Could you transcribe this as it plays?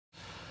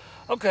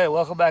Okay,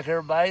 welcome back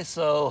everybody.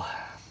 So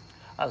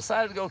I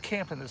decided to go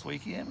camping this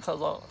weekend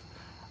because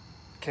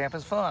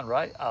camping's fun,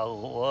 right? I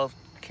love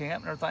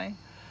camp and everything.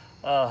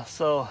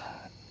 So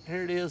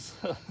here it is,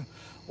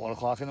 1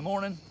 o'clock in the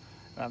morning.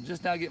 And I'm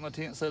just now getting my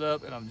tent set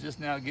up and I'm just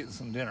now getting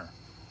some dinner.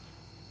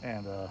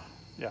 And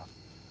yeah,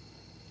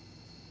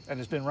 and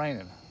it's been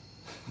raining.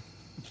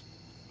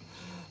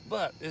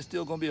 But it's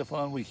still gonna be a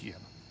fun weekend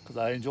because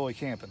I enjoy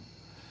camping.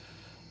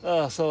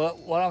 So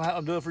what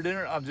I'm doing for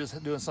dinner, I'm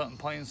just doing something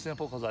plain and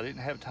simple because I didn't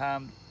have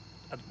time.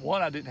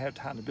 One, I didn't have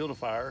time to build a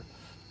fire.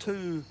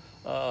 Two,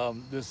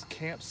 this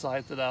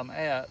campsite that I'm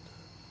at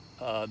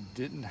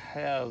didn't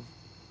have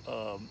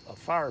a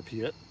fire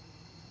pit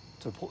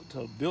to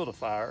build a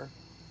fire.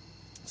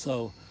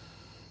 So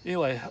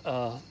anyway,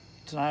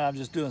 tonight I'm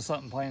just doing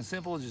something plain and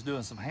simple, just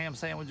doing some ham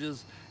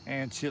sandwiches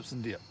and chips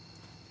and dip.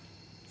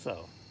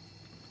 So.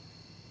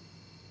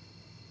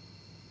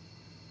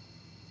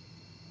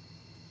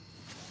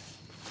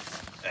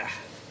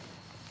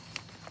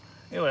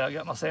 Anyway, I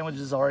got my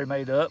sandwiches already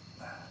made up.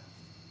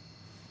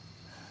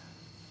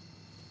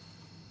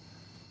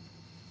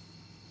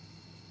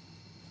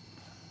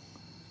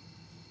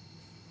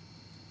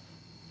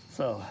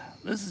 So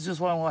this is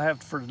just what I'm gonna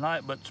have for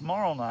tonight, but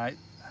tomorrow night,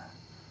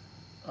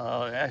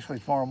 actually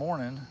tomorrow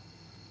morning,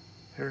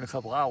 here in a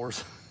couple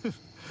hours,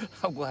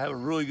 I'm gonna have a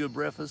really good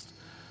breakfast.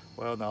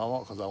 Well, no, I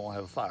won't because I won't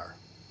have a fire.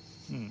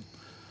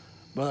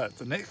 But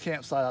the next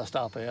campsite I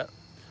stop at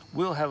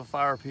will have a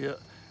fire pit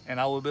and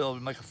I will be able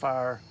to make a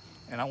fire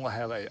and I'm gonna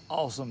have an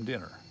awesome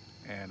dinner.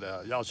 And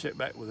y'all check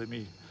back with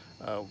me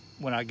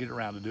when I get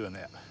around to doing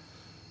that.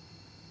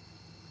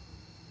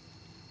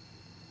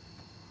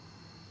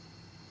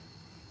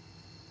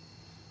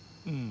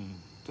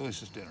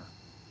 Delicious dinner.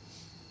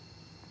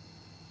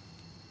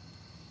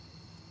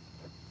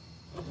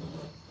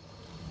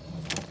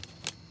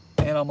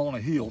 And I'm on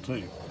a hill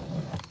too.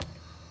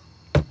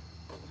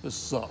 This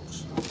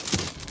sucks.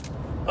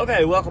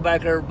 Okay, welcome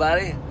back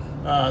everybody.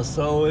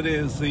 So it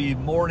is the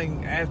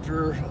morning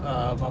after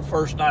my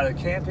first night of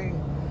camping.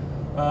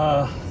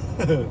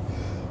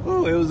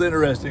 Ooh, it was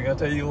interesting, I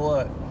tell you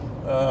what.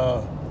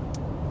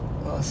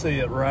 Let's see,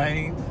 it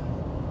rained.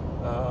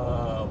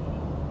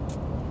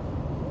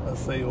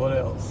 Let's see what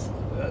else.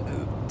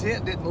 The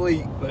tent didn't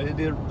leak, but it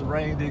did. The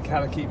rain did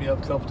kind of keep me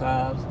up a couple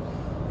times.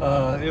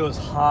 It was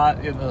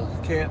hot in the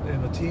tent.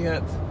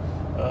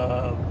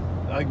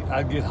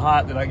 I get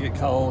hot, then I get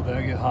cold, then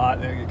I get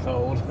hot, then I get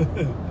cold.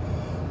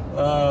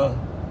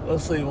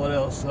 Let's see what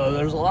else.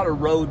 There's a lot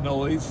of road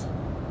noise.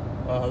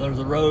 There's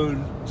a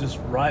road just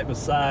right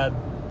beside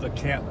the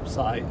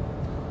campsite.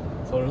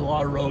 So there's a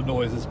lot of road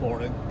noise this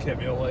morning. Kept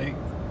me awake.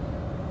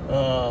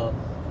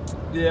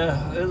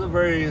 Yeah, it was a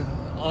very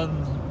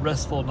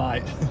unrestful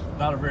night.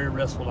 Not a very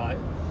restful night.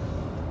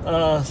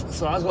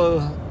 So I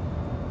was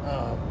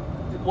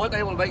wasn't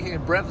able to make any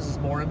breakfast this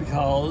morning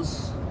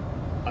because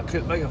I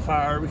couldn't make a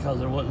fire because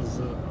there wasn't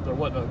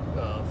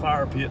a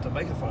fire pit to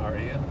make a fire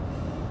in.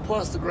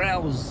 Plus the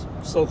ground was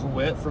soaking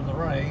wet from the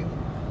rain.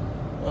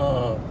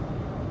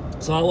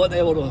 So I wasn't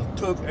able to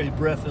cook a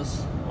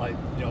breakfast like,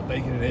 you know,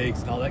 bacon and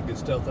eggs and all that good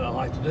stuff that I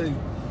like to do.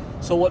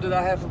 So what did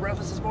I have for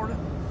breakfast this morning?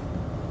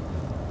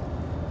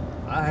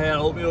 I had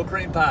oatmeal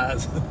cream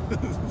pies.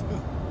 Got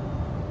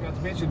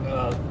to mention,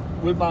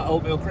 with my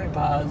oatmeal cream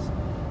pies,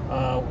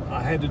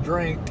 I had to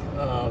drink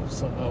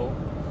some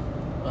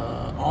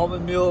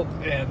almond milk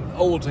and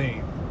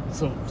Ovaltine.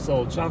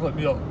 So chocolate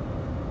milk,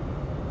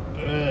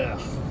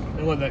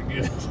 it wasn't that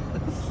good.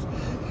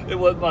 It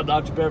wasn't my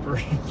Dr.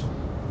 Pepper.